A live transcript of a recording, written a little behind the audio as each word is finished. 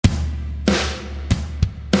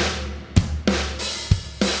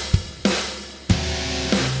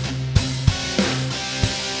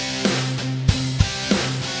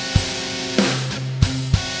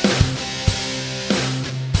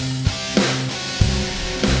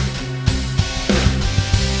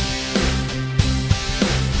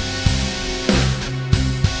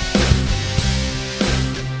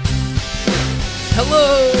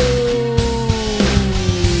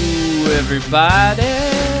everybody.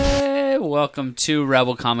 Welcome to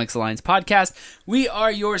Rebel Comics Alliance podcast. We are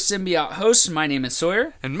your symbiote hosts. My name is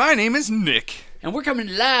Sawyer. And my name is Nick. And we're coming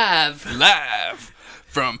live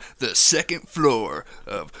From the second floor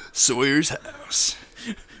of Sawyer's house.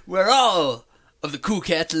 where all of the cool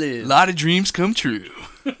cats live. A lot of dreams come true.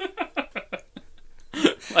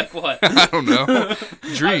 Like what? I don't know.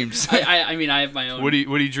 Dreams. I mean, I have my own. What do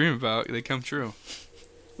you dream about? They come true.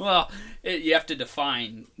 Well, you have to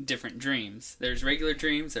define different dreams. There's regular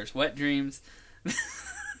dreams. There's wet dreams.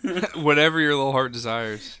 Whatever your little heart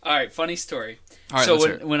desires. All right, funny story. All right, so let's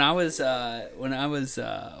hear it. when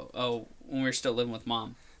we were still living with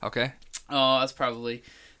Mom. Okay. Oh, I was probably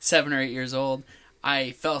 7 or 8 years old.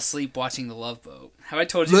 I fell asleep watching The Love Boat. Have I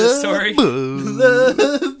told you this story? Love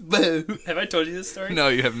Boat. Have I told you this story? No,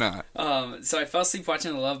 you have not. So I fell asleep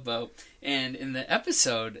watching The Love Boat, and in the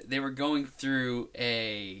episode, they were going through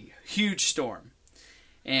a huge storm.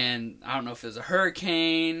 And I don't know if it was a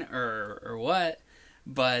hurricane or what,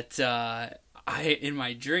 but in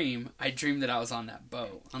my dream, I dreamed that I was on that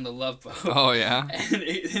boat, on the Love Boat. Oh, yeah?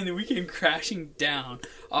 And we came crashing down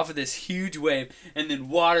off of this huge wave, and then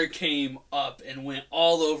water came up and went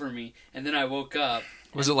all over me, and then I woke up.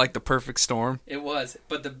 Was it like the perfect storm? It was,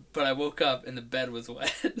 but I woke up and the bed was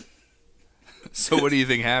wet. So what do you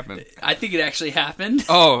think happened? I think it actually happened.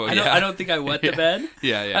 Oh, I don't think I wet the bed.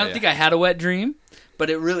 Yeah. I don't think I had a wet dream, but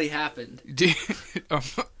it really happened.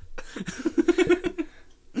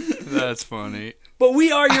 That's funny. But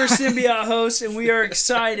we are your symbiote hosts, and we are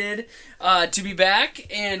excited to be back.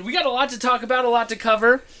 And we got a lot to talk about, a lot to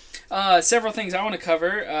cover. Several things I want to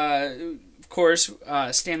cover. Of course,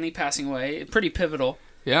 Stan Lee passing away. Pretty pivotal.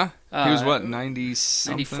 Yeah? He was what,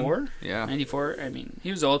 90-something? 94? Yeah. 94. I mean,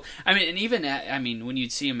 he was old. I mean, and even when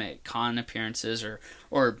you'd see him at con appearances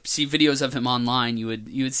or see videos of him online, you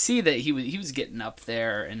would see that he was getting up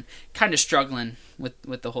there and kind of struggling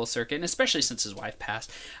with the whole circuit, and especially since his wife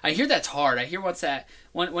passed. I hear that's hard. I hear once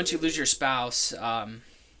you lose your spouse,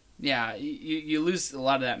 you lose a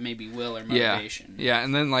lot of that maybe will or motivation. Yeah,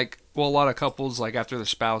 and then a lot of couples, after the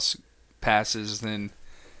spouse passes, then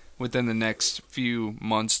within the next few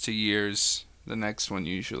months to years, the next one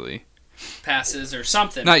usually passes or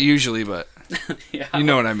something. Not usually, but yeah, you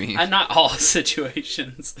know what I mean. Not all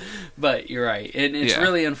situations, but you're right. And it's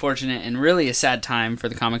really unfortunate and really a sad time for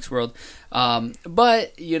the comics world.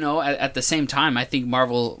 But, at the same time, I think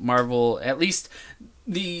Marvel, at least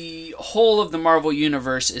the whole of the Marvel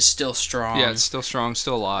universe is still strong. Yeah, it's still strong,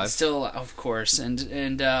 still alive. Still, of course, and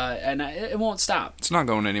it won't stop. It's not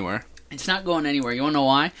going anywhere. It's not going anywhere. You want to know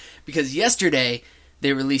why? Because yesterday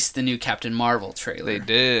they released the new Captain Marvel trailer. They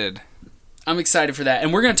did. I'm excited for that,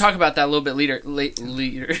 and we're going to talk about that a little bit later.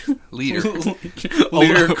 Leader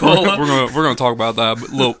cola. We're gonna talk about that,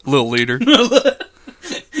 but little leader.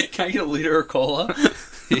 Can I get a liter of cola?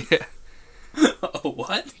 Yeah.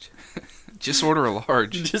 What? Just order a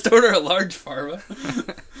large. Just order a large, Farva.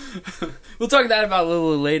 We'll talk about a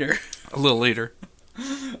little later. A little later.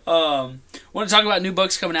 Want to talk about new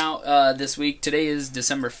books coming out this week. Today is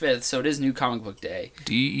December 5th, so it is New Comic Book Day.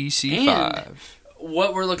 DEC 5.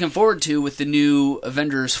 What we're looking forward to with the new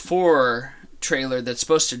Avengers 4 trailer that's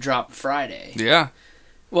supposed to drop Friday. Yeah.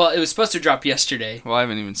 Well, it was supposed to drop yesterday. Well, I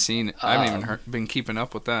haven't even seen it. I haven't even been keeping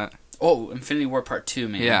up with that. Oh, Infinity War Part 2,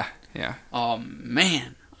 man. Yeah. Oh,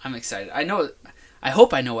 man. I'm excited. I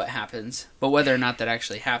hope I know what happens, but whether or not that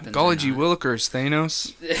actually happens. Golly gee willikers,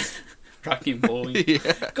 Thanos. Rocky and Bowie.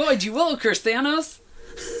 Yeah. Golly gee willikers, Thanos.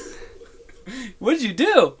 What did you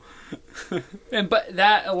do? But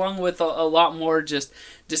that, along with a lot more just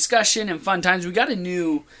discussion and fun times, we got a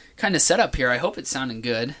new kind of setup here. I hope it's sounding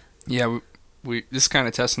good. Yeah, we just kind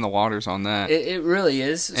of testing the waters on that. It really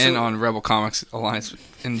is. And on Rebel Comics Alliance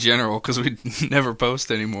in general, because we never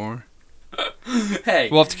post anymore. Hey.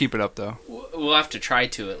 We'll have to keep it up, though. We'll have to try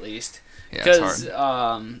to, at least. Yeah, it's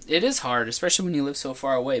hard. It is hard, especially when you live so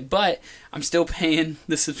far away. But I'm still paying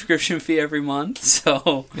the subscription fee every month,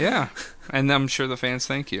 so... Yeah, and I'm sure the fans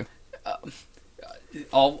thank you.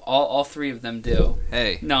 All three of them do.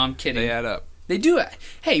 Hey. No, I'm kidding. They add up. They do.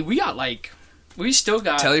 Hey, we still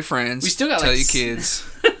got... Tell your friends. We still got Tell your kids.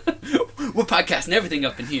 We're podcasting everything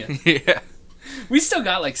up in here. Yeah. We still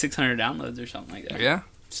got 600 downloads or something like that. Yeah.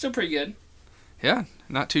 Still pretty good. Yeah,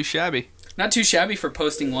 not too shabby. Not too shabby for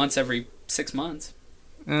posting once every 6 months.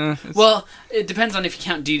 Well, it depends on if you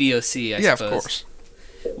count DDOC, I suppose. Yeah, of course.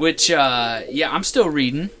 Which, I'm still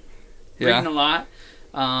reading. Yeah. Reading a lot.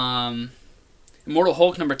 Immortal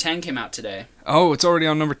Hulk number 10 came out today. Oh, it's already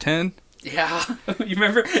on number 10? Yeah. You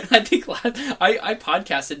remember? I think I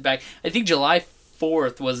podcasted back, I think July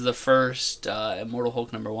 4th was the first Immortal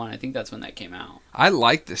Hulk #1. I think that's when that came out. I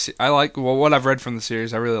like this. What I've read from the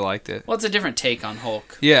series. I really liked it. Well, it's a different take on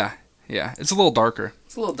Hulk. Yeah. It's a little darker.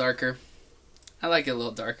 It's a little darker. I like it a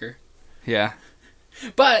little darker. Yeah.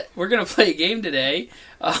 But we're going to play a game today.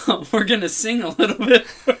 We're going to sing a little bit.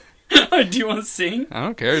 Do you want to sing? I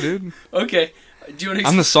don't care, dude. Okay. Do you want to?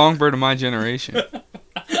 I'm the songbird of my generation.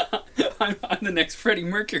 I'm the next Freddie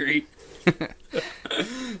Mercury.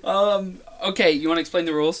 Okay, you want to explain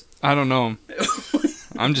the rules? I don't know 'em.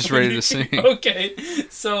 I'm just ready to sing. Okay,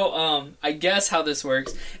 so I guess how this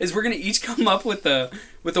works is we're gonna each come up with a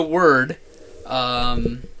word.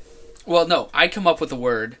 Well, no, I come up with a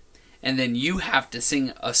word, and then you have to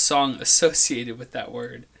sing a song associated with that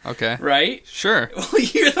word. Okay. Right? Sure. Well,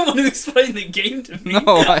 you're the one who explained the game to me.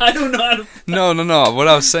 No, I don't know how to. No. What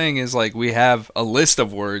I was saying is like we have a list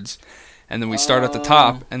of words, and then we start at the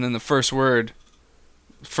top, and then the first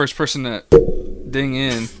person to ding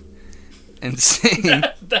in and sing.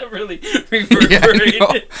 That really reverberated.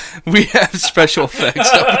 Yeah, we have special effects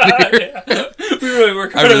up here. Yeah. We really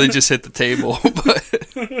work hard. I really just hit the table,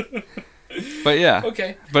 but yeah.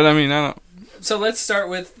 Okay. But I mean, I don't. So let's start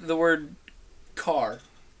with the word car.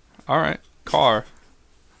 All right, car.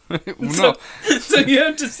 No. So you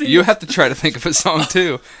have to sing. You have to try to think of a song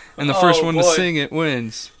too, and the first one to boy. sing it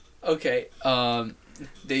wins. Okay.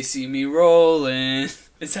 They see me rolling.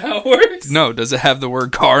 Is that how it works? No, does it have the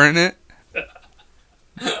word car in it?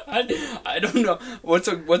 I don't know. What's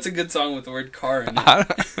a good song with the word car in it?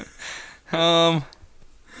 I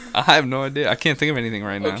have no idea. I can't think of anything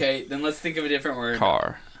right now. Okay, then let's think of a different word.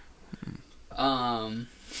 Car.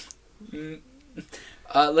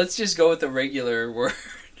 Let's just go with a regular word.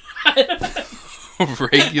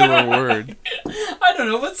 Regular word. I don't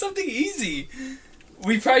know. What's something easy?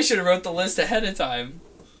 We probably should have wrote the list ahead of time.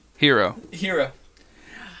 Hero.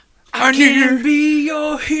 I can be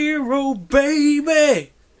your hero,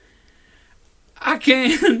 baby. I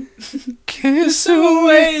can kiss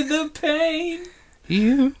away the pain.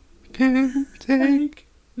 You can take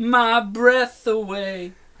my breath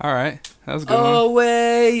away. All right, that was a good one.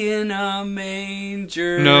 Away in a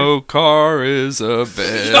manger. No car is a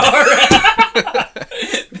bed.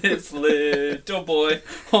 This little boy,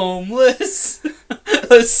 homeless,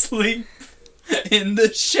 asleep in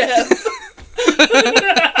the shed.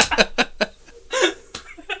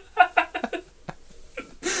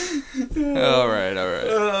 All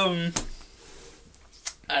right.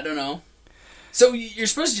 I don't know. So you're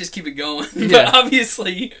supposed to just keep it going, Yeah. but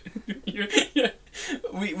obviously,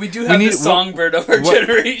 we do have the songbird of our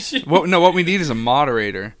generation. What we need is a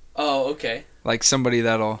moderator, Oh, okay. like somebody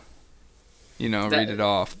that'll, read it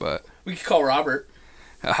off. But We could call Robert.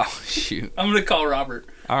 oh shoot! I'm gonna call Robert.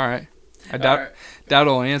 All right, I All doubt right.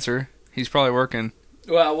 he'll answer. He's probably working.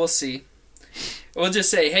 Well, we'll see. We'll just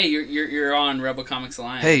say, hey, you're on Rebel Comics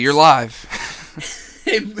Alliance. Hey, you're live.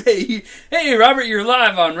 Hey, Robert, you're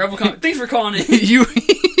live on Rebel Comics. Thanks for calling in.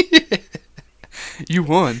 You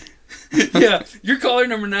won. Yeah, you're caller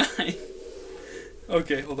number 9.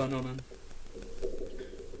 Okay, hold on.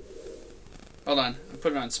 Hold on, I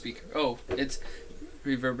put it on speaker. Oh, it's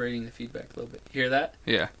reverberating the feedback a little bit. Hear that?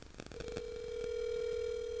 Yeah.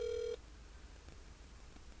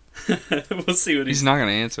 We'll see what He's not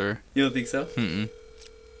gonna answer. You don't think so? Mm-mm.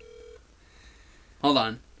 Hold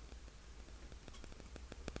on.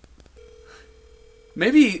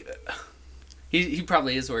 Maybe he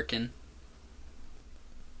probably is working.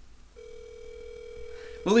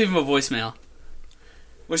 We'll leave him a voicemail.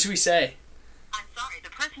 What should we say? I'm sorry, the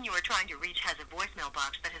person you are trying to reach has a voicemail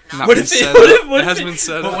box that has Not not What been if set it, what up. if, what It if has it- been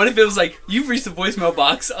set but up. what if it was like, you've reached the voicemail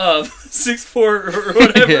box of 64 or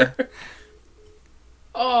whatever? Yeah.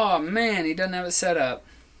 Oh man, he doesn't have it set up.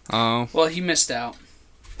 Oh, Well, he missed out.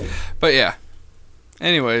 but yeah.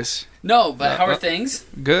 Anyways, No, but how are things?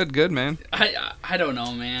 good, man. I don't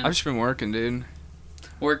know, man. I've just been working, dude.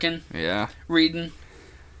 Working, Yeah. reading,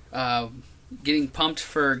 getting pumped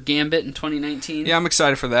for Gambit in 2019. Yeah, I'm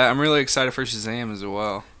excited for that. I'm really excited for Shazam as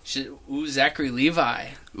well. Ooh, Zachary Levi.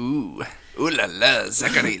 Ooh la la,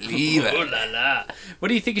 Zachary Ooh la la. What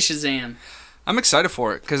do you think of Shazam? I'm excited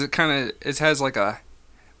for it because it has like a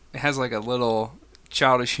little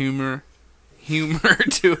childish humor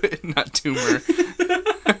to it, not tumor.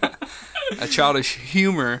 A childish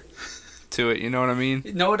humor to it. You know what I mean?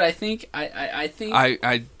 You know what I think? I think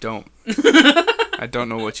I don't. I don't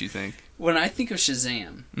know what you think. when I think of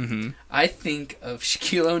Shazam, Mm-hmm. I think of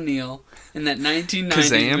Shaquille O'Neal in that 1990s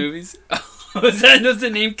Kazam? movies. Was the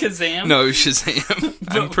name Kazam? No, Shazam.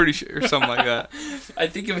 I'm pretty sure something like that. I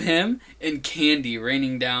think of him and candy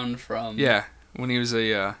raining down from Yeah, when he was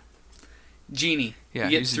a Genie. he You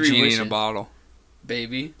get was a 3 genie wishes. in a bottle.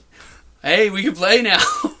 baby. Hey, we can play now.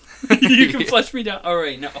 You can flush me down. All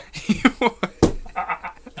right, no.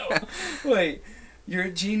 Wait, you're a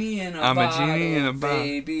genie in a bottle. I'm a genie in a bottle,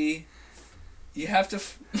 baby. You have to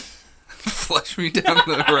flush me down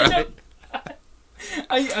the right.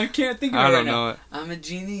 I can't think of it right now. I'm a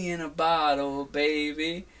genie in a bottle,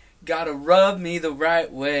 baby. Gotta rub me the right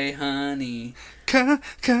way, honey. Come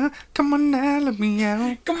on now, let me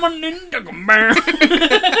out. Come on in, come on.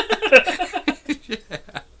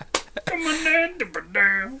 Come on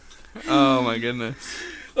in, oh my goodness.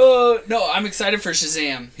 Oh no, I'm excited for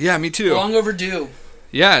Shazam. Yeah, me too. Long overdue.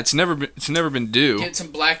 Yeah, it's never been due. Get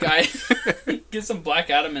some Black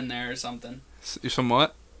Adam in there or something. Some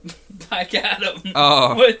what? Black Adam.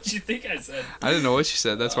 Oh. What did you think I said? I didn't know what you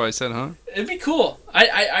said. That's why I said, huh? It'd be cool.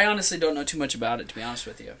 I honestly don't know too much about it, to be honest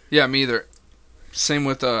with you. Yeah, me either. Same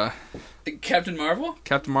with Captain Marvel?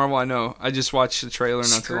 Captain Marvel, I know. I just watched the trailer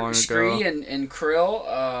not too long ago. Scree and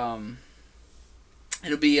Krill.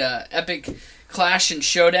 It'll be a epic clash and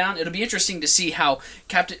showdown. It'll be interesting to see how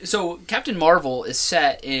Captain Marvel is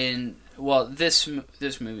set in this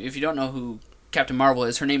movie. If you don't know who Captain Marvel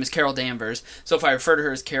is, her name is Carol Danvers. So if I refer to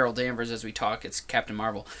her as Carol Danvers as we talk, it's Captain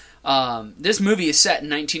Marvel. This movie is set in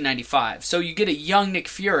 1995, so you get a young Nick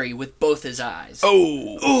Fury with both his eyes.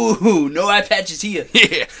 Oh, ooh, no eye patches here.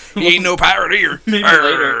 Yeah, he ain't no pirate here. Maybe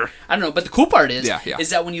later. I don't know, but the cool part is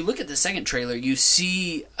that when you look at the second trailer, you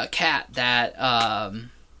see a cat that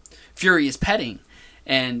Fury is petting,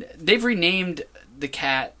 and they've renamed the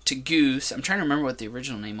cat to Goose. I'm trying to remember what the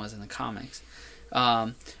original name was in the comics.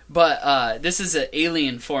 But this is an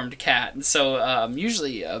alien-formed cat, and so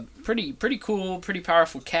usually a pretty cool, pretty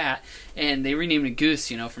powerful cat, and they renamed it Goose,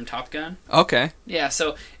 from Top Gun. Okay. Yeah,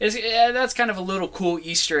 so that's kind of a little cool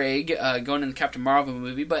Easter egg going in the Captain Marvel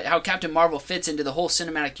movie, but how Captain Marvel fits into the whole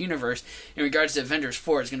cinematic universe in regards to Avengers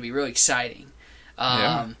 4 is going to be really exciting.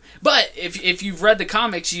 But if you've read the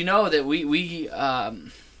comics, you know that we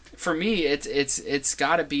for me, it's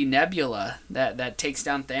got to be Nebula that takes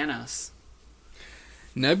down Thanos.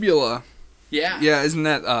 Nebula. Yeah. Yeah, isn't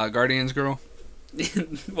that Guardians girl?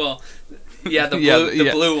 Well, yeah, the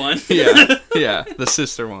blue one. yeah, the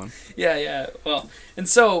sister one. Yeah. Well, and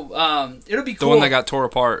so it'll be cool. The one that got tore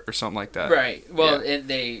apart or something like that. Right. Well,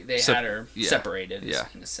 they had her separated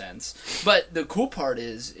in a sense. But the cool part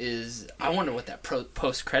is I wonder what that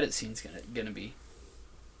post-credit scene's gonna be.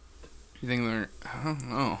 You think they're... I don't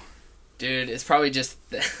know. Dude, it's probably just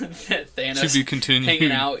Thanos to be continued.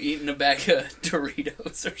 Hanging out, eating a bag of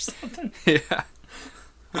Doritos or something. Yeah.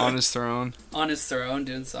 On his throne. On his throne,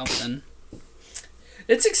 doing something.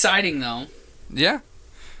 It's exciting, though. Yeah.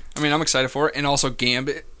 I mean, I'm excited for it. And also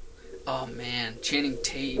Gambit. Oh, man. Channing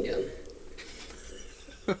Tatum.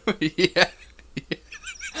 Yeah.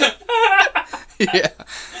 Yeah.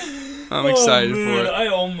 I'm excited for it. I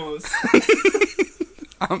almost...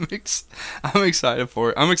 I'm excited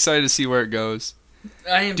for it. I'm excited to see where it goes.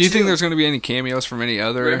 I am. Do you think there's going to be any cameos from any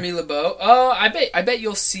other? Remy LeBeau. Oh, I bet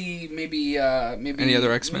you'll see maybe any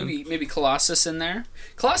other X-Men. Maybe Colossus in there.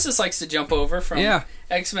 Colossus likes to jump over from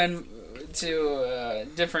X-Men to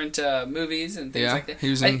different movies and things like that.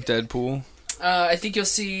 He was in Deadpool. I think you'll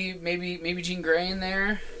see maybe Jean Grey in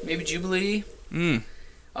there. Maybe Jubilee.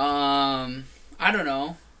 I don't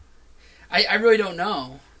know. I really don't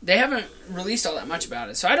know. They haven't released all that much about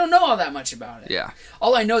it, so I don't know all that much about it. Yeah.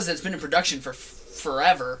 All I know is that it's been in production for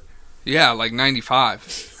forever. Yeah, like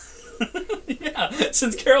 95. Yeah,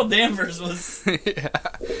 since Carol Danvers was... Yeah.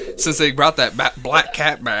 Since they brought that black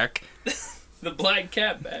cat back. The black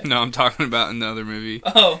cat back? No, I'm talking about another movie.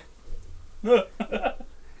 Oh. The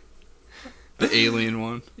alien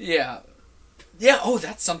one. Yeah. Yeah, oh,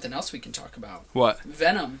 that's something else we can talk about. What?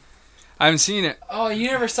 Venom. I haven't seen it. Oh,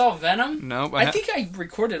 you never saw Venom? No. I think I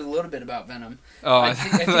recorded a little bit about Venom. Oh, I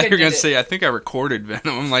thought you were going to say, I think I recorded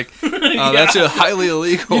Venom. I'm like, that's highly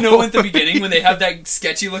illegal. You know, at the beginning when they have that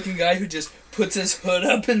sketchy-looking guy who just puts his hood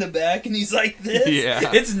up in the back and he's like this?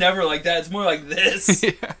 Yeah. It's never like that. It's more like this.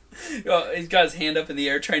 Yeah. He's got his hand up in the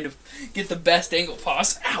air trying to get the best angle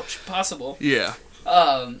possible. Yeah.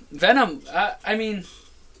 Venom, I mean,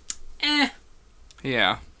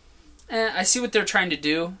 Yeah. I see what they're trying to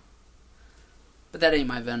do. But that ain't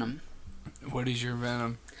my Venom. What is your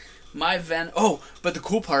Venom? My Venom... Oh, but the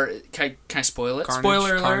cool part... Can I spoil it? Carnage,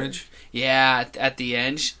 Spoiler alert. Carnage. Yeah, at the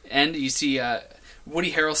end, you see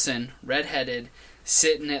Woody Harrelson, redheaded,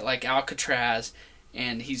 sitting at like Alcatraz,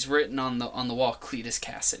 and he's written on the wall, Cletus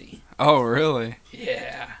Cassidy. Oh, really?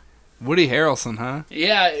 Yeah. Woody Harrelson, huh?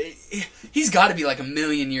 Yeah, he's got to be like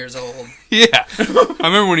 1,000,000 years old. Yeah. I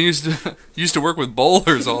remember when he used to work with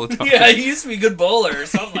bowlers all the time. Yeah, he used to be a good bowler or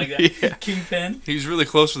something like that. Yeah. Kingpin. He was really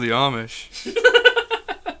close with the Amish.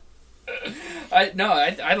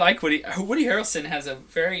 I like Woody Harrelson has a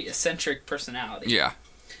very eccentric personality. Yeah.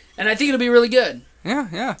 And I think it'll be really good.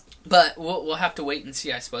 Yeah. But we'll have to wait and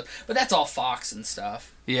see, I suppose. But that's all Fox and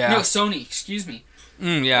stuff. Yeah. No, Sony. Excuse me.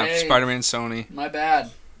 Yeah. Hey. Spider-Man, Sony. My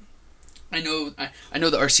bad. I know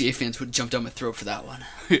the RCA fans would jump down my throat for that one.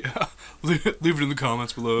 Yeah. Leave it in the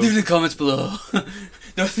comments below. Leave it in the comments below.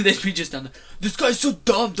 They'd be just down there. This guy's so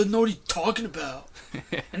dumb, doesn't know what he's talking about.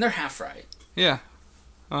 And they're half right. Yeah.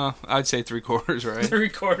 I'd say 3/4 right.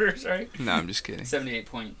 3/4 right? No, I'm just kidding.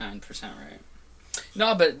 78.9% right.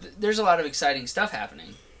 No, but there's a lot of exciting stuff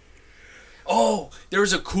happening. Oh, there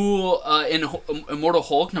was a cool in Immortal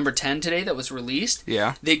Hulk number 10 today that was released.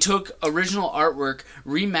 Yeah. They took original artwork,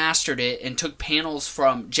 remastered it, and took panels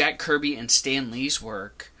from Jack Kirby and Stan Lee's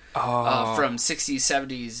work from 60s,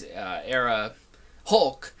 70s era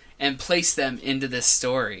Hulk and placed them into this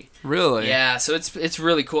story. Really? Yeah, so it's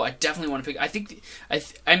really cool. I definitely want to pick.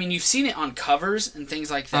 I mean, you've seen it on covers and things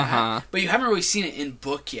like that, but you haven't really seen it in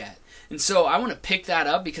book yet. And so I want to pick that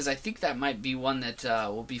up because I think that might be one that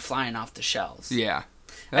will be flying off the shelves. Yeah.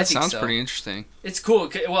 That sounds pretty interesting. It's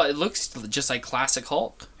cool. Well, it looks just like classic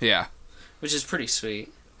Hulk. Yeah. Which is pretty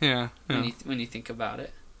sweet. Yeah. When you think about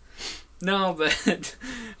it. No, but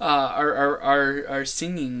our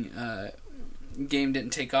singing game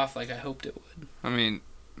didn't take off like I hoped it would. I mean,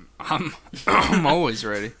 I'm always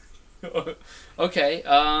ready. Okay.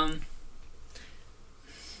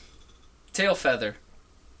 Tail feather.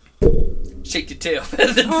 Shake your tail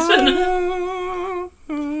feathers.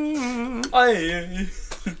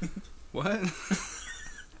 What?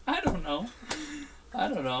 I don't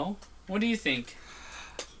know. What do you think?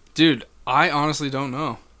 Dude, I honestly don't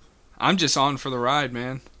know. I'm just on for the ride,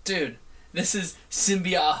 man. Dude, this is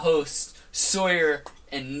Symbiote hosts Sawyer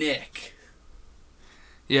and Nick.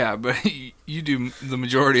 Yeah, but you do the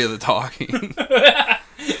majority of the talking.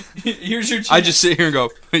 Here's your chance. I just sit here and go,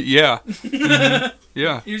 yeah. Mm-hmm.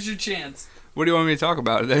 Yeah. Here's your chance. What do you want me to talk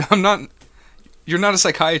about? I'm not... You're not a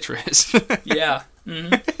psychiatrist. Yeah.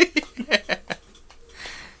 Mm-hmm. Yeah.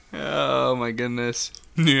 Oh, my goodness.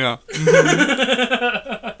 Yeah.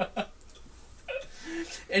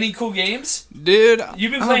 Any cool games? Dude.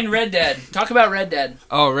 You've been playing Red Dead. Talk about Red Dead.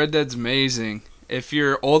 Oh, Red Dead's amazing. If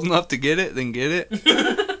you're old enough to get it, then get it.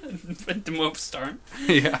 But the most start.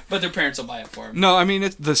 Yeah. But their parents will buy it for them. No, I mean,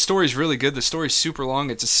 the story's really good. The story's super long.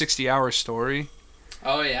 It's a 60-hour story.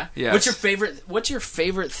 Oh, yeah? Yeah. What's your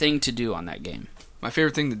favorite thing to do on that game? My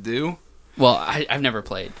favorite thing to do? Well, I've never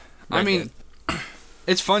played. I mean,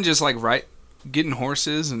 it's fun just like getting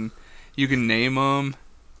horses, and you can name them,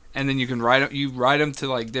 and then you can ride them to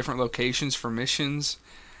like different locations for missions,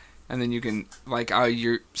 and then you can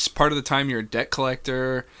you're part of the time you're a debt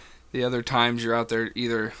collector, the other times you're out there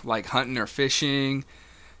either like hunting or fishing,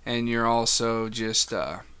 and you're also just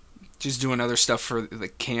doing other stuff for the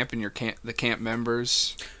camp and the camp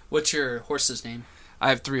members. What's your horse's name? I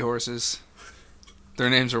have 3 horses. Their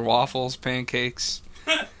names are Waffles, Pancakes,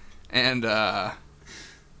 and I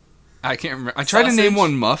can't remember. I tried to name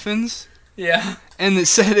one Muffins. Yeah. And they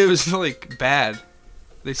said it was like bad.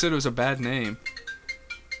 They said it was a bad name.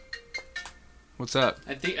 What's up?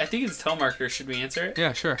 I think it's telemarketer. Should we answer it?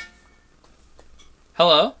 Yeah, sure.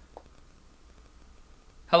 Hello?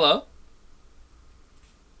 Hello?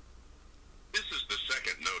 This is the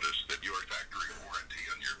second notice that your factory warranty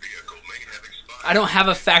on your vehicle may have expired. I don't have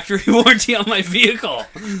a factory warranty on my vehicle.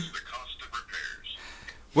 The cost of repairs.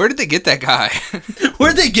 Where did they get that guy?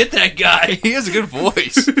 Where'd they get that guy? He has a good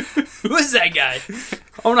voice. Who is that guy?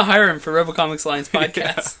 I want to hire him for Rebel Comics Alliance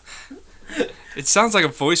podcast. Yeah. It sounds like a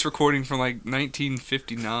voice recording from like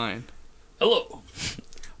 1959. Hello.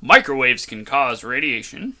 Microwaves can cause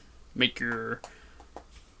radiation. Make your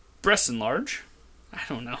breasts enlarge. I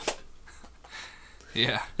don't know.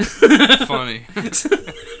 Yeah. Funny.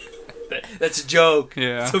 That's a joke.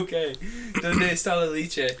 Yeah. It's okay. Donde está la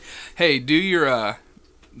leche? Hey, do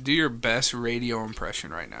your best radio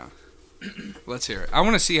impression right now. Let's hear it. I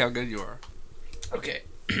want to see how good you are. Okay.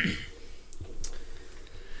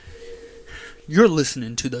 You're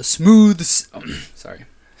listening to the smooth... sorry.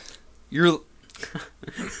 You're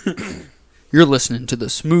listening to the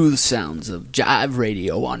smooth sounds of Jive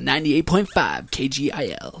Radio on 98.5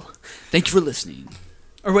 KGIL. Thank you for listening.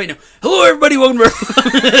 Or wait, no. Hello, everybody. Welcome to...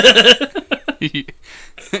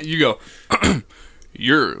 You go,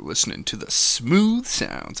 you're listening to the smooth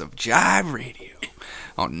sounds of Jive Radio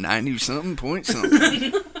on 90-something point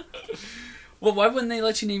something. Well, why wouldn't they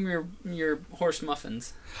let you name your horse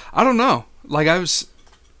Muffins? I don't know. Like,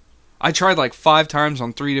 I tried like 5 times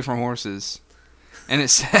on 3 different horses. And it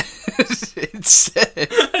said,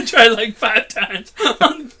 I tried like 5 times.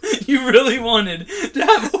 You really wanted to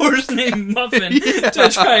have a horse named Muffin to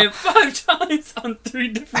try it 5 times on 3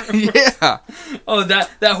 different horses. yeah. Oh,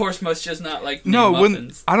 that horse must just not like No,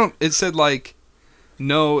 muffins. it said like,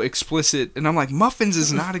 no explicit. And I'm like, muffins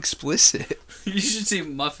is not explicit. You should see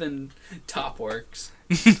Muffin Top Works.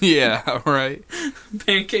 Yeah, right.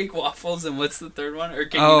 Pancake waffles, and what's the third one? Or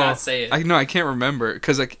can you not say it? I can't remember.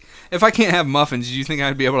 Because like, if I can't have muffins, do you think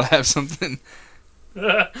I'd be able to have something?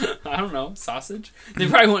 I don't know. Sausage? They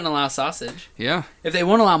probably wouldn't allow sausage. Yeah. If they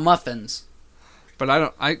won't allow muffins. But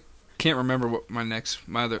I can't remember what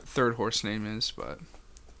my other third horse name is, but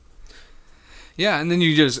yeah, and then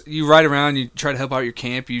you ride around, you try to help out your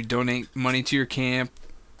camp, you donate money to your camp,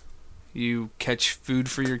 you catch food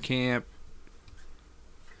for your camp,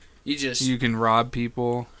 you can rob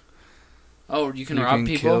people. Oh, you can rob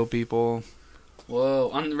people? Kill people. Whoa,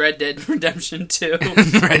 on Red Dead Redemption 2.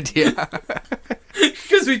 Yeah.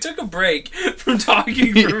 Because we took a break from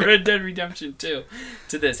talking from Red Dead Redemption 2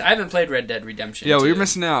 to this. I haven't played Red Dead Redemption 2. Yeah, we were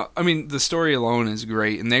missing out. I mean, the story alone is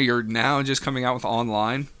great, and they're now just coming out with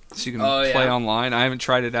online, so you can play online. I haven't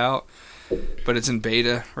tried it out, but it's in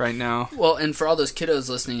beta right now. Well, and for all those kiddos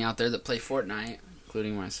listening out there that play Fortnite,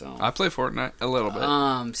 including myself. I play Fortnite a little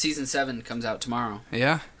bit. Season 7 comes out tomorrow.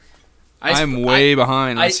 Yeah. I'm way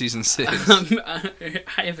behind on Season 6.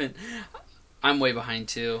 I'm way behind,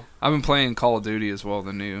 too. I've been playing Call of Duty as well,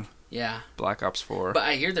 the new Black Ops 4. But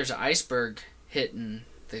I hear there's an iceberg hitting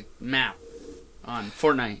the map on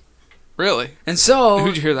Fortnite. Really? And so...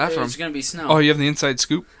 Who'd you hear that from? There's going to be snow. Oh, you have the inside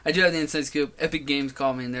scoop? I do have the inside scoop. Epic Games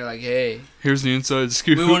called me and they're like, hey... Here's the inside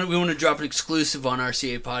scoop. We want to drop an exclusive on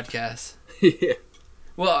RCA Podcast. Yeah.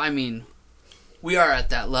 Well, I mean, we are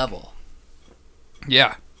at that level.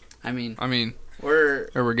 Yeah. I mean,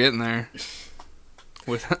 we're getting there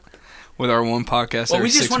with our one podcast. Well,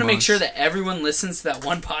 we just want to make sure that everyone listens to that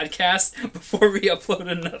one podcast before we upload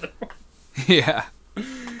another one. Yeah,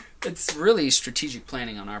 it's really strategic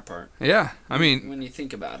planning on our part. Yeah, I mean, when you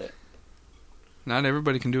think about it, not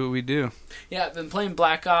everybody can do what we do. Yeah, I've been playing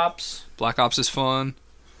Black Ops. Black Ops is fun.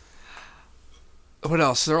 What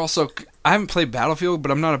else? I haven't played Battlefield,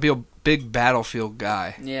 but I'm not a big Battlefield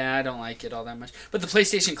guy. Yeah, I don't like it all that much. But the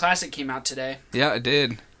PlayStation Classic came out today. Yeah, it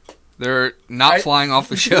did. They're not flying off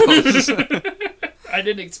the shelves. I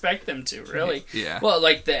didn't expect them to, really. Yeah. Well,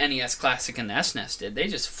 like the NES Classic and the SNES did. They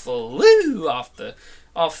just flew off the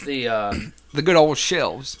the good old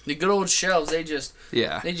shelves. The good old shelves. They just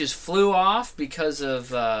flew off because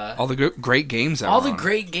of all the great games.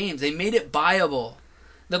 Great games. They made it buyable.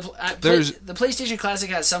 The PlayStation Classic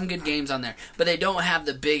has some good games on there, but they don't have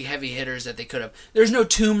the big heavy hitters that they could have. There's no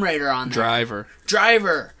Tomb Raider on there.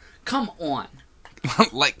 Driver. Come on.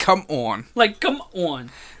 Come on. Come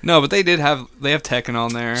on. No, but they have Tekken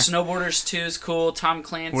on there. Snowboarders 2 is cool. Tom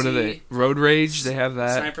Clancy. What are they? Road Rage, they have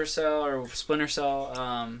that. Sniper Cell or Splinter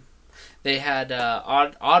Cell. They had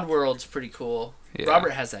Oddworld's pretty cool. Yeah.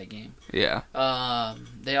 Robert has that game. Yeah.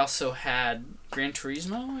 They also had Gran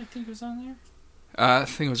Turismo, I think was on there. I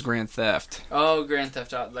think it was Grand Theft. Oh, Grand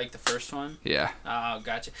Theft Auto, like the first one? Yeah. Oh,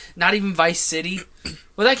 gotcha. Not even Vice City?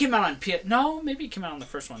 Well, that came out on No, maybe it came out on the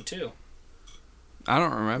first one, too. I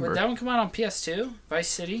don't remember. Did that one come out on PS2? Vice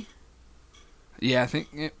City? Yeah, I think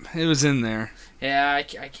it was in there. Yeah, I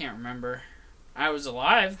can't remember. I was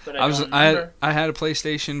alive, but I don't remember. I had a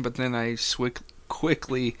PlayStation, but then I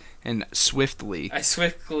quickly and swiftly... I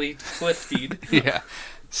swiftly swiftied. Yeah.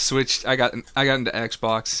 Switched. I got into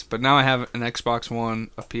Xbox, but now I have an Xbox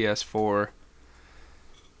One, a PS4.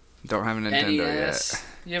 Don't have a Nintendo yet.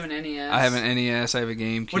 You have an NES? I have an NES. I have a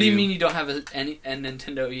GameCube. What do you mean you don't have a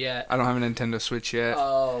Nintendo yet? I don't have a Nintendo Switch yet.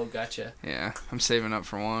 Oh, gotcha. Yeah, I'm saving up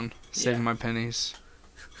for one. Saving my pennies.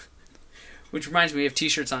 Which reminds me, we have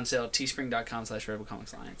T-shirts on sale at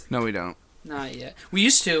teespring.com/RebelComicsAlliance. No, we don't. Not yet. We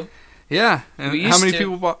used to. Yeah, and how many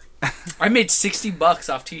people bought? I made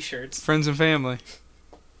 $60 off T-shirts. Friends and family.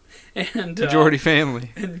 And majority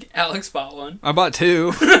family. And Alex bought one. I bought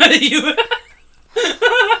 2. You...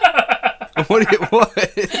 What?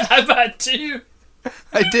 I bought 2.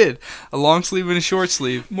 I did. A long sleeve and a short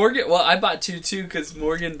sleeve. I bought 2 too because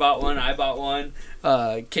Morgan bought one. I bought one.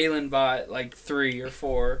 Kaylin bought like 3 or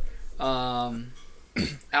 4.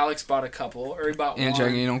 Alex bought a couple, or he bought one. And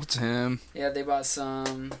Jackie and Uncle Tim. Yeah, they bought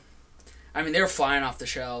some. I mean, they were flying off the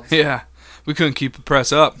shelves. Yeah, we couldn't keep the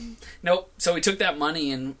press up. Nope. So we took that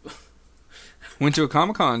money and went to a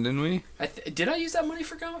Comic-Con, didn't we? Did I use that money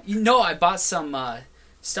for Comic-Con? No, I bought some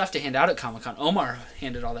stuff to hand out at Comic-Con. Omar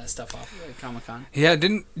handed all that stuff off at Comic-Con. Yeah,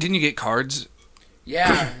 didn't you get cards?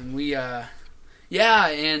 Yeah, and we Yeah,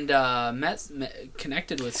 and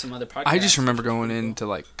connected with some other podcasts. I just remember going into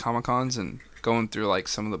like Comic Cons and going through like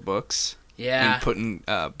some of the books Yeah. and putting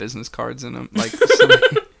business cards in them, like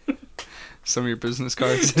some of your business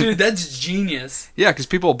cards. Dude, that's genius. Yeah, because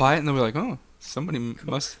people will buy it and they'll be like, "Oh, somebody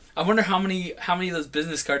must." I wonder how many of those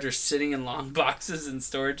business cards are sitting in long boxes in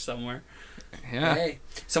storage somewhere. Yeah. Hey,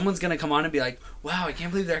 someone's gonna come on and be like, "Wow, I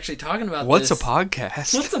can't believe they're actually talking about What's this. a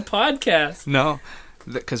podcast? What's a podcast?" No,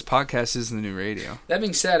 because podcast is the new radio. That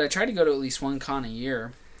being said, I try to go to at least one con a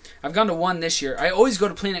year. I've gone to one this year. I always go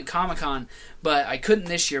to Planet Comic Con, but I couldn't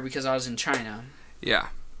this year because I was in China. Yeah.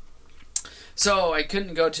 So I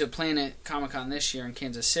couldn't go to Planet Comic Con this year in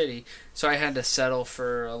Kansas City, so I had to settle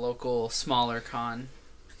for a local, smaller con,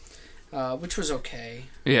 which was okay.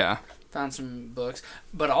 Yeah. Found some books.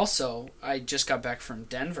 But also, I just got back from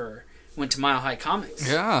Denver, went to Mile High Comics.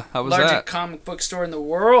 Yeah. How was Largest that? comic book store in the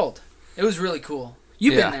world. It was really cool.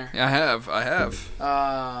 You've been there. Yeah, I have.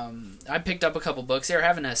 I picked up a couple books. They were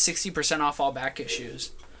having a 60% off all back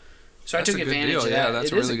issues. So I took advantage of that. Yeah,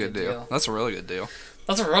 that's It a is really good deal. That's a really good deal.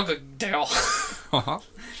 That's a real good deal. Uh-huh.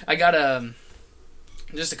 I got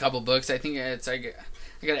just a couple books. I think I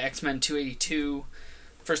got an X-Men 282,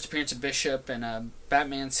 first appearance of Bishop, and a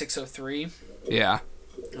Batman 603. Yeah.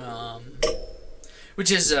 Which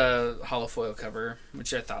is a hollow foil cover,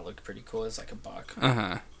 which I thought looked pretty cool. It's like a buck.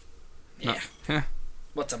 Uh-huh. Yeah. Yeah.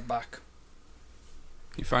 What's a buck?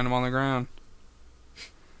 You find them on the ground.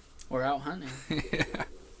 We're out hunting. Yeah.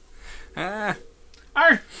 Ah.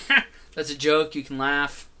 Arr! That's a joke. You can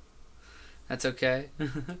laugh. That's okay.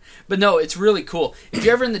 But no, it's really cool. If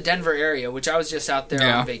you're ever in the Denver area, which I was just out there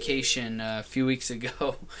on vacation a few weeks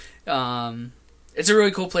ago, it's a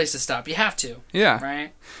really cool place to stop. You have to. Yeah.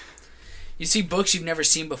 Right? You see books you've never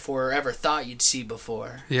seen before or ever thought you'd see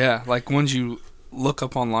before. Yeah, like ones you look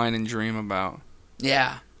up online and dream about.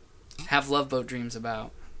 Yeah. Have Love Boat dreams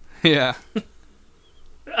about. Yeah.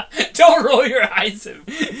 Don't roll your eyes at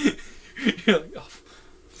me. You're like, oh.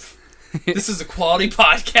 This is a quality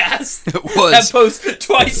podcast. It was. That posts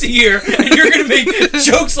twice a year, and you're going to make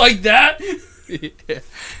jokes like that?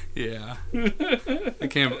 Yeah. I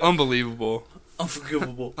can't. Unbelievable.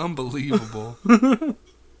 Unforgivable. Unbelievable. Oh,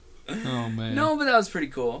 man. No, but that was pretty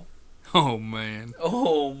cool. Oh, man.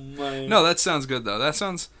 Oh, man. No, that sounds good, though. That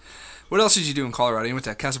sounds... What else did you do in Colorado? You went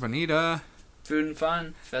to Casa Bonita. Food and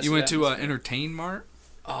fun. You went to Entertain Mart.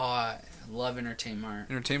 Oh, I love Entertain Mart.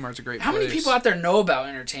 Entertain Mart's a great How place. many people out there know about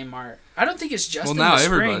Entertain Mart? I don't think it's just in now the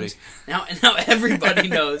everybody. Springs. Now everybody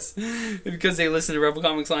knows because they listen to Rebel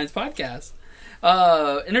Comics Lines podcast.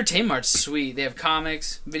 Entertain Mart's sweet. They have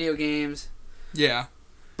comics, video games, Yeah.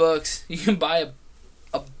 books. You can buy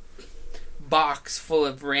a box full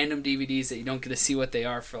of random DVDs that you don't get to see what they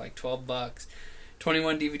are for like $12.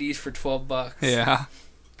 21 DVDs for $12. Yeah.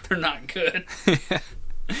 They're not good.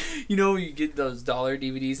 You know, you get those dollar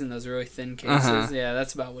DVDs in those really thin cases. Uh-huh. Yeah,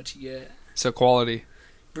 that's about what you get. So quality.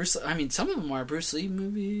 Some of them are Bruce Lee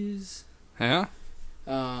movies. Yeah?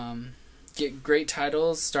 Get great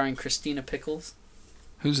titles starring Christina Pickles,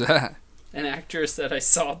 Who's that? an actress that I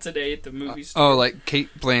saw today at the movie store. Oh, like Kate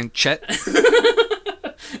Blanchett?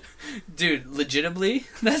 Dude, legitimately,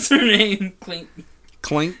 that's her name. Clink.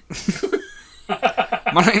 Clink.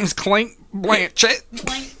 My name's Clink Blanchett.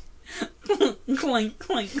 Clink. Clink,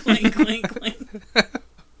 clink, clink, clink, clink.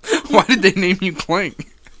 Why did they name you Clink?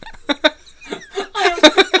 I am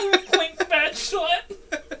Clink Bachelot.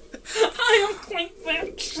 I am Clink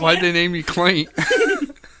Bachelot. Why'd they name you Clink?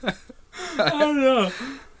 I don't know.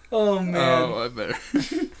 Oh, man. Oh, I better.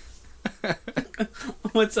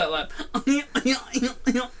 What's that laugh?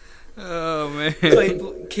 Oh, man.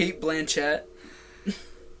 Kate Blanchett.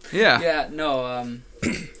 Yeah. Yeah, no,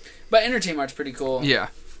 but Entertain Mart's pretty cool. Yeah.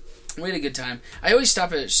 We had a good time. I always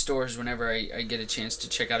stop at stores whenever I get a chance to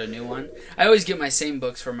check out a new one. I always get my same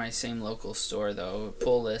books from my same local store, though.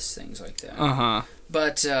 Pull lists, things like that. Uh-huh.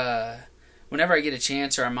 But whenever I get a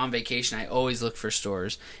chance or I'm on vacation, I always look for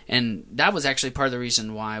stores. And that was actually part of the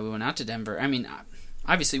reason why we went out to Denver. I mean,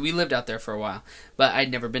 obviously, we lived out there for a while, but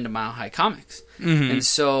I'd never been to Mile High Comics. Mm-hmm. And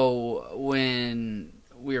so when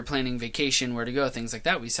we were planning vacation, where to go, things like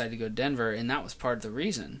that, we decided to go to Denver, and that was part of the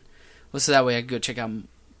reason. Was so that way I could go check out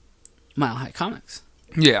Mile High Comics.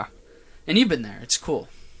 Yeah. And you've been there. It's cool.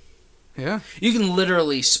 Yeah. You can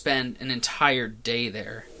literally spend an entire day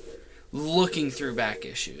there looking through back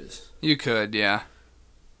issues. You could, yeah.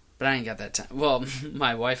 But I ain't got that time. Well,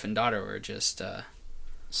 my wife and daughter were just...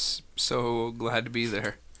 so glad to be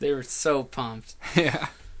there. they were so pumped. Yeah.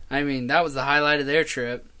 I mean, that was the highlight of their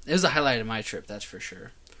trip. It was the highlight of my trip, that's for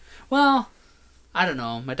sure. Well, I don't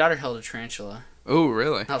know. My daughter held a tarantula. Oh,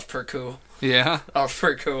 really? That was pretty cool. Yeah. That was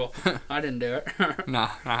pretty cool. I didn't do it.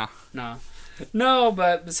 Nah. No,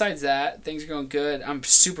 but besides that, things are going good. I'm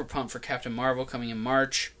super pumped for Captain Marvel coming in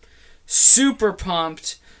March. Super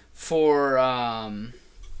pumped for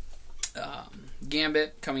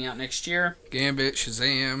Gambit coming out next year. Gambit,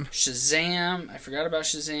 Shazam. I forgot about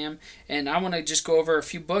Shazam. And I want to just go over a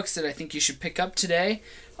few books that I think you should pick up today.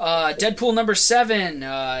 Deadpool number 7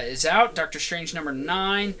 is out. Doctor Strange number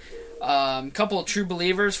 9. Couple of True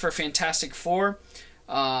Believers for Fantastic Four.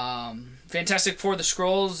 Fantastic Four The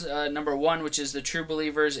Scrolls number 1, which is the True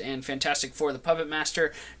Believers, and Fantastic Four The Puppet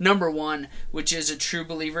Master number 1, which is a True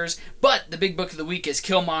Believers. But the big book of the week is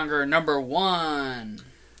Killmonger number 1.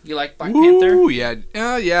 You like Black Panther? Ooh, yeah.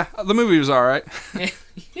 Yeah. The movie was alright.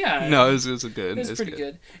 Yeah. No, it was good. It was pretty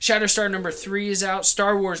good. Shatterstar number 3 is out.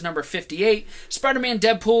 Star Wars number 58. Spider-Man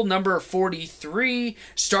Deadpool number 43.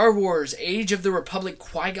 Star Wars Age of the Republic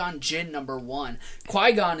Qui-Gon Jinn number 1.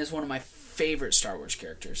 Qui-Gon is one of my favorite Star Wars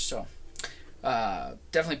characters, so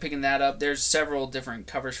definitely picking that up. There's several different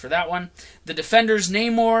covers for that one. The Defenders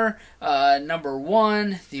Namor number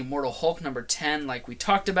 1. The Immortal Hulk number 10, like we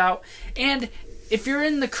talked about. And if you're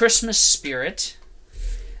in the Christmas spirit,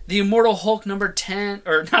 the Immortal Hulk number 10,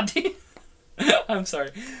 or not the, I'm sorry,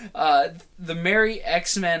 the Merry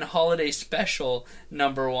X-Men Holiday Special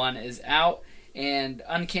number 1 is out, and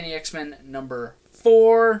Uncanny X-Men number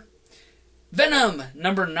 4. Venom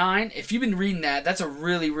number 9. If you've been reading that, that's a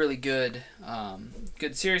really, really good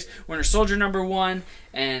good series. Winter Soldier number 1,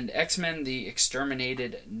 and X-Men The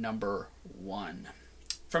Exterminated number 1.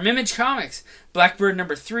 From Image Comics, Blackbird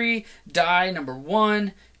number 3, Die number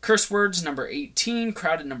 1, Curse Words number 18,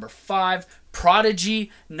 Crowded number 5, Prodigy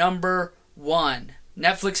number 1.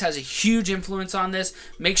 Netflix has a huge influence on this.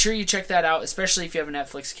 Make sure you check that out, especially if you have a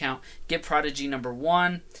Netflix account. Get Prodigy number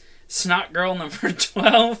 1. Snot Girl number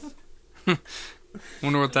 12.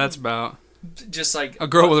 Wonder what that's about. Just like a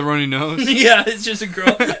girl with a runny nose. Yeah, it's just a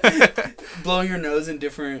girl blowing her nose in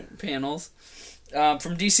different panels.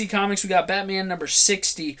 From DC Comics, we got Batman number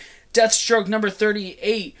 60, Deathstroke number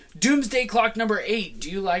 38, Doomsday Clock number 8.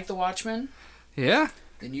 Do you like The Watchmen? Yeah.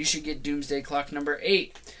 Then you should get Doomsday Clock number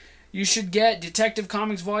 8. You should get Detective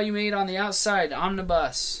Comics Volume 8 on the outside,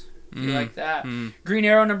 Omnibus. You like that. Green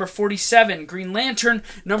Arrow number 47, Green Lantern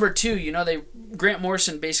number 2. You know, Grant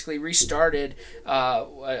Morrison basically restarted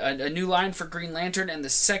a new line for Green Lantern, and the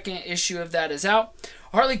second issue of that is out.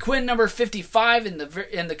 Harley Quinn number 55 in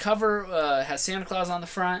the cover has Santa Claus on the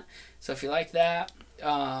front, so if you like that.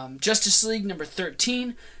 Justice League number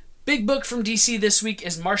 13. Big book from DC this week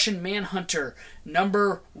is Martian Manhunter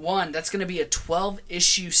number 1. That's going to be a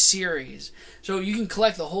 12-issue series, so you can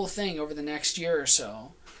collect the whole thing over the next year or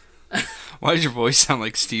so. Why does your voice sound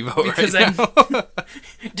like Steve-O Because right now?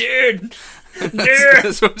 Dude!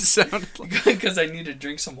 That's what it sounded like. Because I need to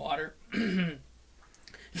drink some water.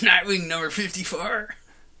 Nightwing number 54.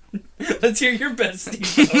 Let's hear your best,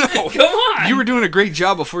 Steve. No, come on! You were doing a great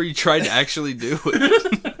job before you tried to actually do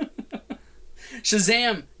it.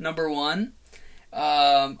 Shazam number 1.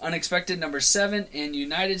 Unexpected number 7. And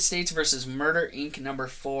United States vs. Murder Inc. number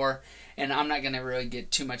 4. And I'm not going to really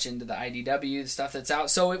get too much into the IDW stuff that's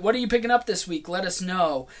out. So what are you picking up this week? Let us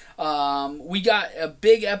know. We got a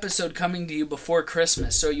big episode coming to you before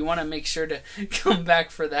Christmas, so you want to make sure to come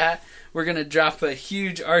back for that. We're going to drop a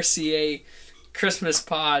huge RCA Christmas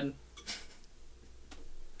pod.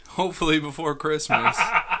 Hopefully before Christmas.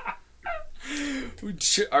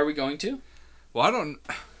 Are we going to? Well, I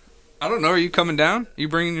don't know. Are you coming down? Are you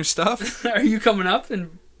bringing your stuff? Are you coming up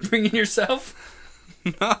and bringing yourself?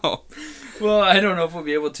 No. Well, I don't know if we'll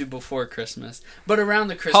be able to before Christmas, but around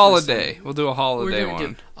the Christmas holiday. We'll do a holiday we're gonna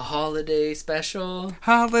one. Do a holiday special.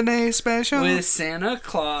 Holiday special with Santa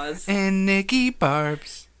Claus and Nicky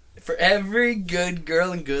Barbs for every good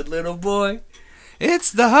girl and good little boy.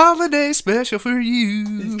 It's the holiday special for you.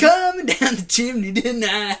 It's coming down the chimney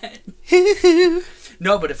tonight.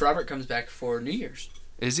 No, but if Robert comes back for New Year's,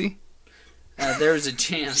 is he? There's a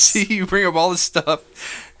chance. See, you bring up all this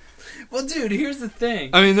stuff. Well, dude, here's the thing.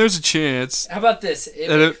 I mean, there's a chance. How about this?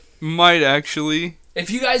 That it might actually if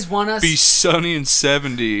you guys want us... be sunny and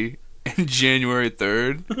 70 in January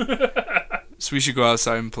 3rd. So we should go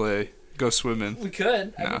outside and play. Go swimming. We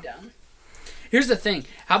could. I'd be down. Here's the thing.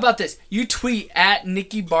 How about this? You tweet at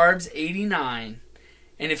NickyBarbs89,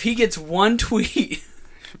 and if he gets one tweet,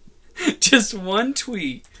 just one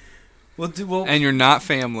tweet, we'll and you're not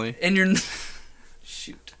family. And you're...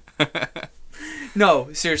 Shoot.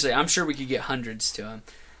 No, seriously, I'm sure we could get hundreds to him.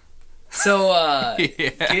 So,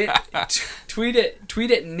 tweet at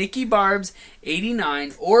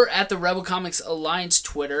NickyBarbs89 or at the Rebel Comics Alliance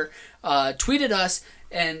Twitter. Tweet at us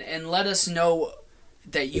and let us know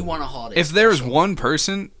that you want a holiday If there's special. one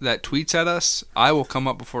person that tweets at us, I will come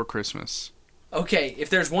up before Christmas. Okay, if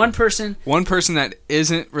there's one person... One person that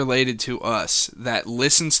isn't related to us that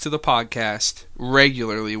listens to the podcast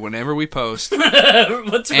regularly whenever we post.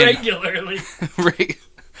 What's And- regularly?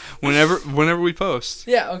 whenever we post.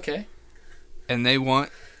 Yeah, okay. And they want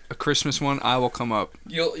a Christmas one, I will come up.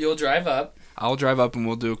 You'll drive up I'll drive up and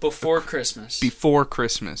we'll do before Christmas. before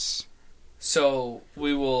Christmas. So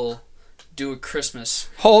we will do a Christmas.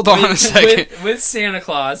 Hold on a second. With Santa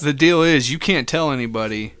Claus. The deal is you can't tell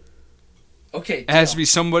anybody. Okay, It has to deal. be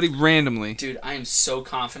somebody randomly. Dude, I am so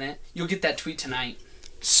confident. You'll get that tweet tonight.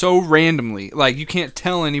 So randomly. Like, you can't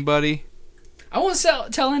tell anybody. I won't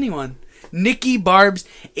tell anyone. Nicky Barbs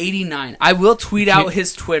 89. I will tweet out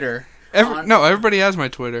his Twitter. No, everybody has my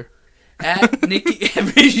Twitter. At Nicky.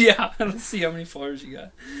 Yeah, let's see how many followers you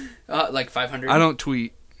got. Like 500. I don't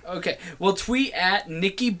tweet. Okay, well, tweet at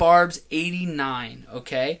Nicky Barbs 89.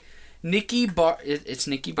 Okay, it's Nicky Barbs.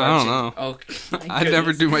 I don't know. Oh, my I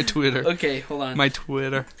never goodness. do my Twitter. Okay, hold on. My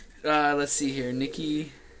Twitter. Let's see here,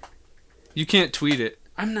 Nicky. You can't tweet it.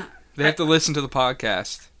 I'm not. They have to listen to the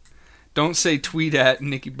podcast. Don't say tweet at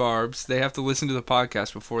Nicky Barbs. They have to listen to the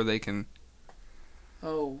podcast before they can.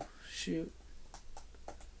 Oh shoot.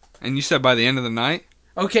 And you said by the end of the night?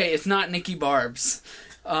 Okay, it's not Nicky Barbs.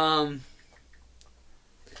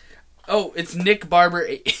 Oh, it's Nick Barber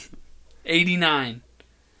 89.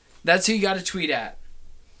 That's who you got to tweet at.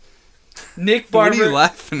 Nick Barber. What are you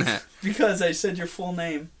laughing at? Because I said your full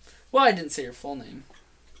name. Well, I didn't say your full name.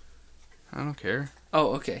 I don't care.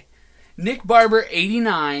 Oh, okay. Nick Barber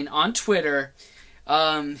 89 on Twitter.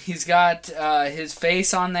 He's got his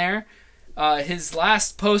face on there. His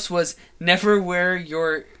last post was never wear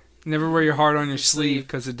your Never wear your heart on your sleeve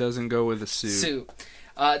because it doesn't go with a suit.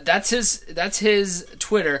 That's his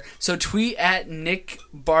Twitter. So tweet at Nick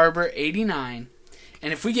Barber 89.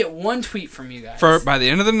 And if we get one tweet from you guys, By the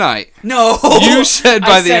end of the night. no, You said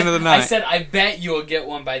by the end of the night. I said I bet you'll get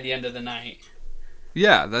one by the end of the night.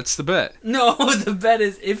 Yeah, that's the bet. No, the bet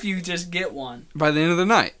is if you just get one. By the end of the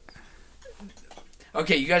night.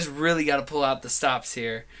 Okay, you guys really got to pull out the stops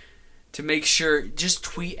here to make sure. Just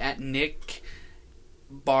tweet at Nick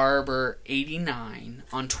Barber 89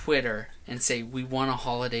 on Twitter and say we want a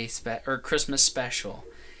holiday or Christmas special.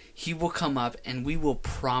 He will come up and we will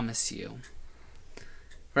promise you.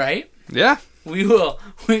 Right? Yeah. We will.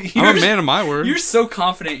 I'm a man of my word. You're so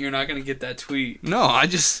confident you're not going to get that tweet. No,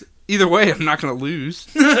 either way, I'm not going to lose.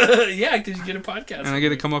 Yeah, because you get a podcast. And I get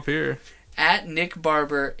to come up here. At Nick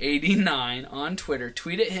Barber 89 on Twitter.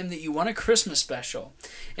 Tweet at him that you want a Christmas special.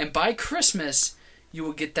 And by Christmas, you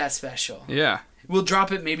will get that special. Yeah. We'll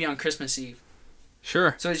drop it maybe on Christmas Eve.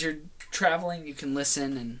 Sure. So as you're traveling, you can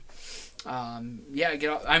listen and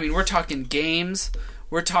we're talking games.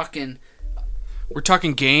 We're talking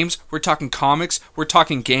games. We're talking comics. We're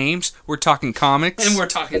talking games. We're talking comics. and we're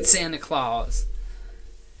talking Santa Claus.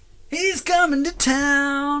 He's coming to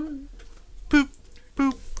town. Boop,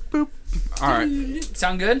 boop, boop. All right.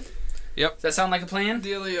 Sound good? Yep. Does that sound like a plan?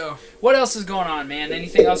 Dealio. What else is going on, man?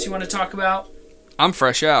 Anything else you want to talk about? I'm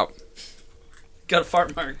fresh out. Got a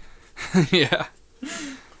fart mark. Yeah.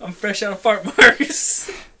 I'm fresh out of fart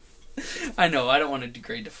marks. I know, I don't want to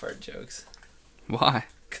degrade the fart jokes. Why?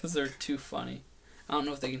 Because they're too funny. I don't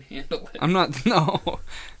know if they can handle it. I'm not. No.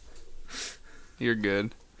 You're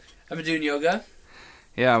good. I've been doing yoga.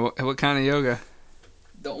 Yeah. What kind of yoga?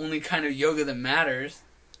 The only kind of yoga that matters.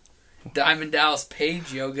 Diamond Dallas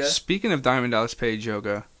Page yoga. Speaking of Diamond Dallas Page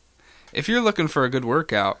yoga, if you're looking for a good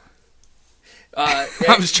workout, I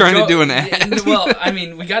was trying to do an ad. Well, I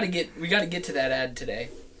mean, we got to get to that ad today.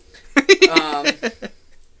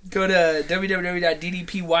 Go to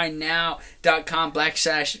www.ddpynow.com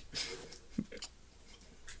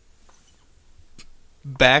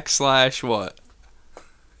 / what?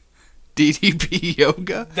 DDP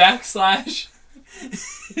yoga? /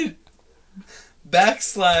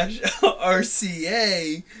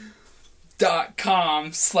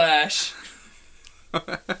 RCA.com /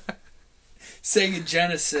 Sega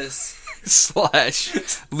Genesis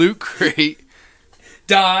 / Loot Crate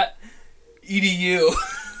 .edu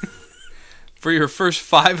for your first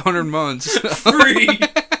 500 months. free.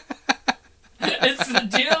 It's the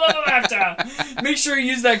deal of a lifetime. Make sure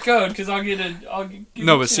you use that code because I'll give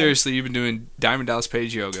No, a but chance. seriously, you've been doing Diamond Dallas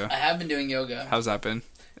Page yoga. I have been doing yoga. How's that been?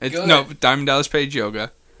 Good. No, Diamond Dallas Page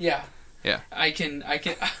yoga. Yeah. Yeah. I can.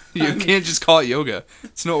 You can't just call it yoga.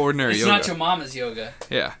 It's no ordinary It's yoga. not your mama's yoga.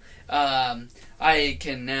 Yeah. I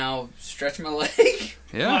can now stretch my leg.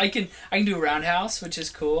 Yeah. Well, I can do a roundhouse, which is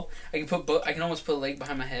cool. I can almost put a leg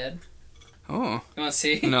behind my head. Oh. You want to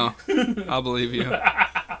see? No. I'll believe you.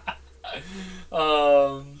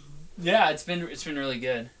 Yeah, it's been really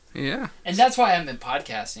good, Yeah. and that's why I haven't been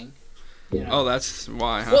podcasting. You know? Oh, that's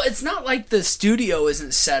why, huh? Well, it's not like the studio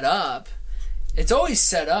isn't set up. It's always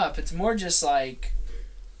set up. It's more just like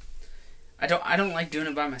I don't like doing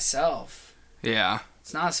it by myself. Yeah.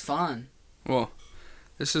 It's not as fun. Well,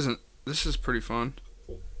 this is pretty fun.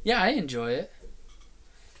 Yeah, I enjoy it.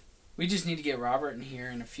 We just need to get Robert in here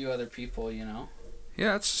and a few other people, you know.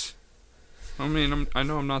 Yeah, I mean, I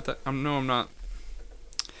know I'm not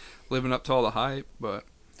living up to all the hype, but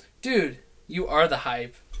Dude, you are the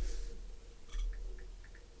hype.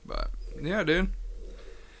 yeah, dude.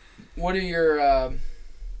 What are you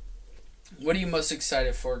most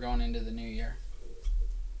excited for going into the new year?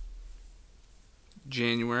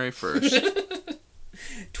 January 1st.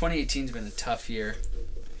 2018's been a tough year.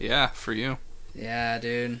 Yeah, for you. Yeah,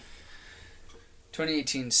 dude.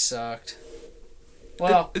 2018 sucked.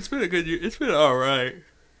 Well, It's been a good year. It's been alright.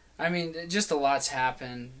 I mean, just a lot's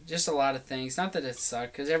happened. Just a lot of things. Not that it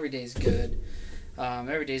sucked, because every day's good.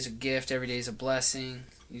 Every day's a gift. Every day's a blessing.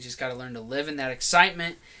 You just got to learn to live in that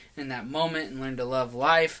excitement, in that moment, and learn to love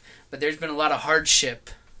life. But there's been a lot of hardship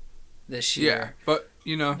this year. Yeah, but,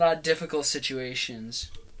 A lot of difficult situations.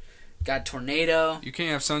 Got tornado. you can't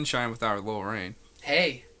have sunshine without a little rain.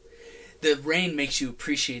 Hey, the rain makes you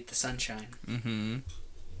appreciate the sunshine. Mm-hmm.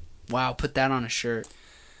 Wow, put that on a shirt.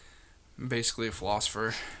 I'm basically a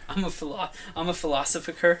philosopher. I'm a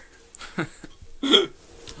philosopher.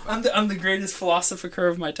 I'm the greatest philosopher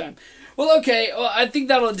of my time. Well, okay. Well, I think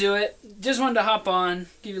that'll do it. Just wanted to hop on,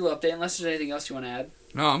 give you a little update. Unless there's anything else you want to add.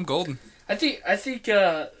 No, I'm golden. I think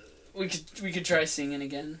we could try singing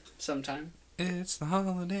again sometime. It's the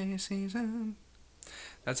holiday season.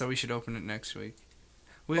 That's how we should open it next week.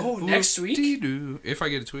 Next week? If I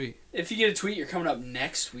get a tweet. If you get a tweet, you're coming up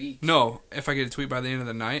next week. No, if I get a tweet by the end of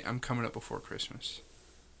the night, I'm coming up before Christmas.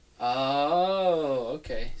 Oh,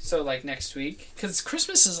 okay. So like next week, because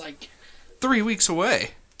Christmas is like 3 weeks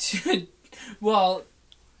away. well,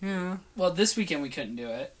 Yeah. Well, this weekend we couldn't do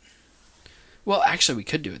it. Well, actually, we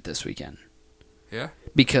could do it this weekend. Yeah?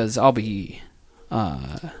 Because I'll be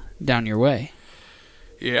down your way.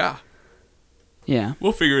 Yeah. Yeah.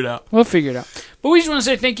 We'll figure it out. We'll figure it out. But we just want to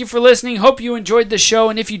say thank you for listening. Hope you enjoyed the show.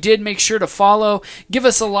 And if you did, make sure to follow. Give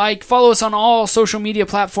us a like. Follow us on all social media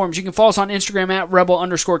platforms. You can follow us on Instagram at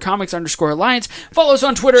rebel_comics_alliance. Follow us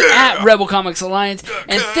on Twitter at Rebel Comics Alliance.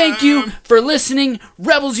 And thank you for listening.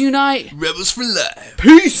 Rebels Unite. Rebels for life.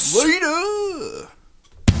 Peace. Later.